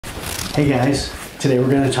Hey guys, today we're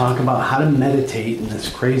going to talk about how to meditate in this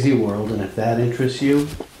crazy world, and if that interests you,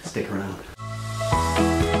 stick around.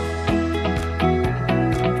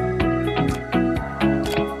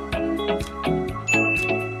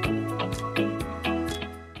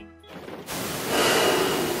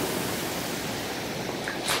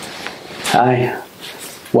 Hi,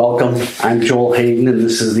 welcome. I'm Joel Hayden, and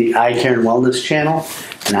this is the Eye Care and Wellness channel.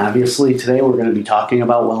 And obviously today we're going to be talking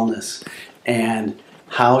about wellness and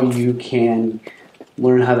how you can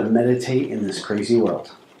learn how to meditate in this crazy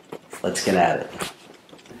world. Let's get at it.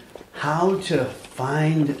 How to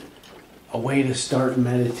find a way to start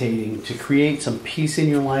meditating, to create some peace in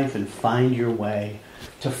your life and find your way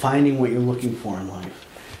to finding what you're looking for in life.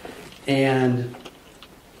 And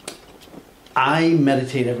I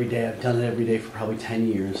meditate every day. I've done it every day for probably 10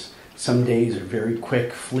 years. Some days are very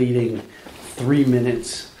quick, fleeting, 3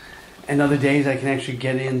 minutes. And other days I can actually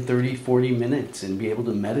get in 30, 40 minutes and be able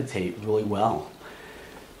to meditate really well.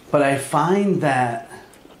 But I find that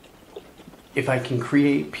if I can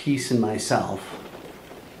create peace in myself,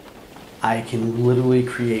 I can literally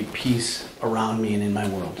create peace around me and in my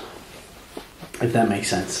world, if that makes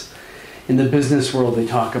sense. In the business world, they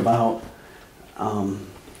talk about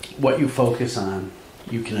what you focus on,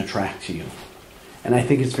 you can attract to you. And I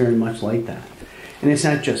think it's very much like that. And it's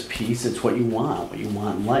not just peace, it's what you want in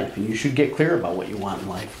life. And you should get clear about what you want in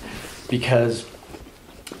life because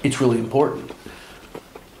it's really important.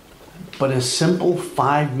 But a simple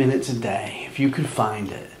 5 minutes a day, if you could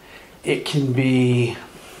find it, it can be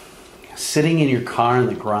sitting in your car in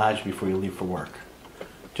the garage before you leave for work.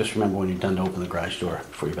 Just remember when you're done to open the garage door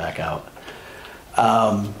before you back out.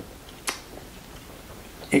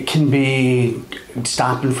 It can be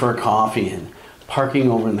stopping for a coffee and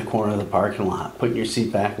parking over in the corner of the parking lot, putting your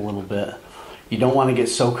seat back a little bit. You don't want to get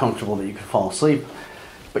so comfortable that you could fall asleep,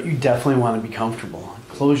 but you definitely want to be comfortable.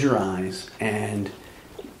 Close your eyes and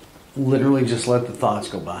literally just let the thoughts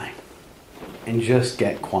go by and just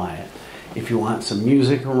get quiet. If you want some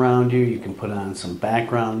music around you, you can put on some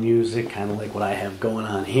background music, kind of like what I have going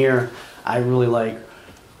on here. I really like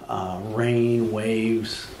rain,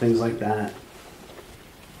 waves, things like that.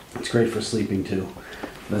 It's great for sleeping too.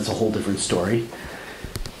 That's a whole different story.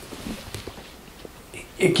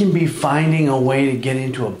 It can be finding a way to get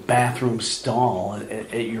into a bathroom stall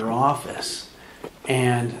at your office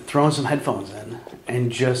and throwing some headphones in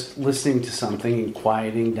and just listening to something and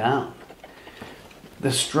quieting down.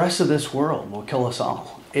 The stress of this world will kill us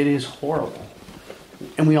all. It is horrible.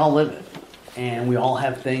 And we all live it. And we all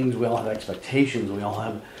have things, we all have expectations, we all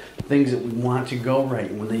have things that we want to go right.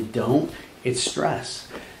 And when they don't, it's stress.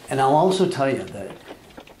 And I'll also tell you that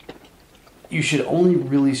you should only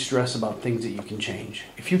really stress about things that you can change.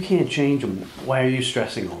 If you can't change them, why are you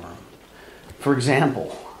stressing over them? For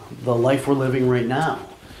example, the life we're living right now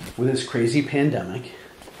with this crazy pandemic,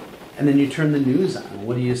 and then you turn the news on,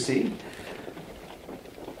 what do you see?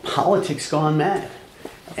 Politics gone mad.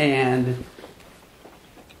 And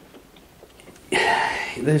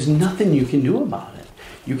there's nothing you can do about it.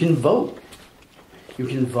 You can vote. You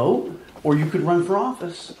can vote, or you could run for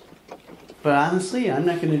office. But honestly, I'm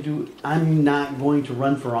not going to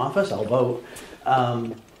run for office. I'll vote.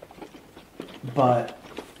 But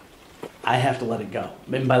I have to let it go.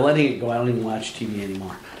 And by letting it go, I don't even watch TV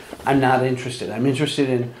anymore. I'm not interested. I'm interested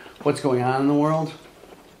in what's going on in the world.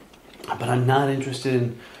 But I'm not interested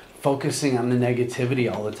in focusing on the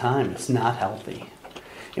negativity all the time. It's not healthy.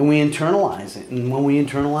 And we internalize it. And when we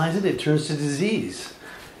internalize it, it turns to disease.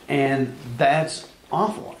 And that's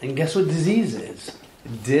awful. And guess what disease is?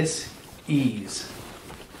 Dis-ease.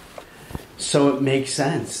 So it makes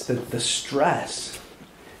sense that the stress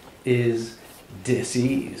is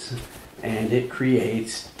dis-ease. And it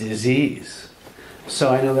creates disease.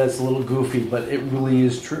 So I know that's a little goofy, but it really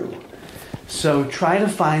is true. So try to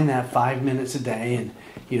find that 5 minutes a day, and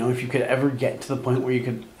if you could ever get to the point where you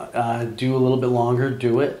could do a little bit longer,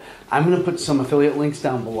 do it. I'm going to put some affiliate links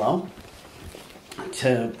down below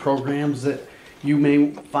to programs that you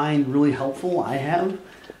may find really helpful. I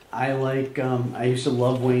used to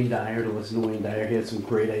love Wayne Dyer, to listen to Wayne Dyer. He had some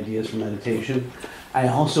great ideas for meditation. I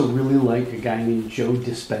also really like a guy named Joe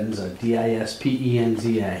Dispenza,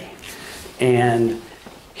 Dispenza. And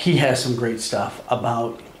he has some great stuff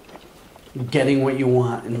about getting what you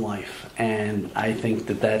want in life. And I think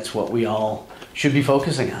that that's what we all should be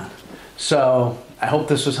focusing on. So I hope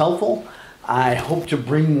this was helpful. I hope to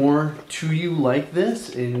bring more to you like this,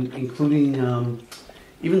 including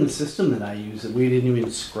even the system that I use that we didn't even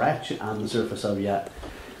scratch on the surface of yet.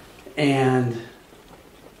 And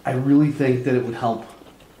I really think that it would help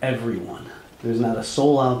everyone. There's not a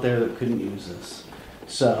soul out there that couldn't use this.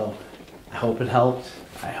 So I hope it helped.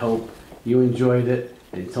 I hope you enjoyed it.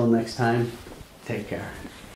 And until next time, take care.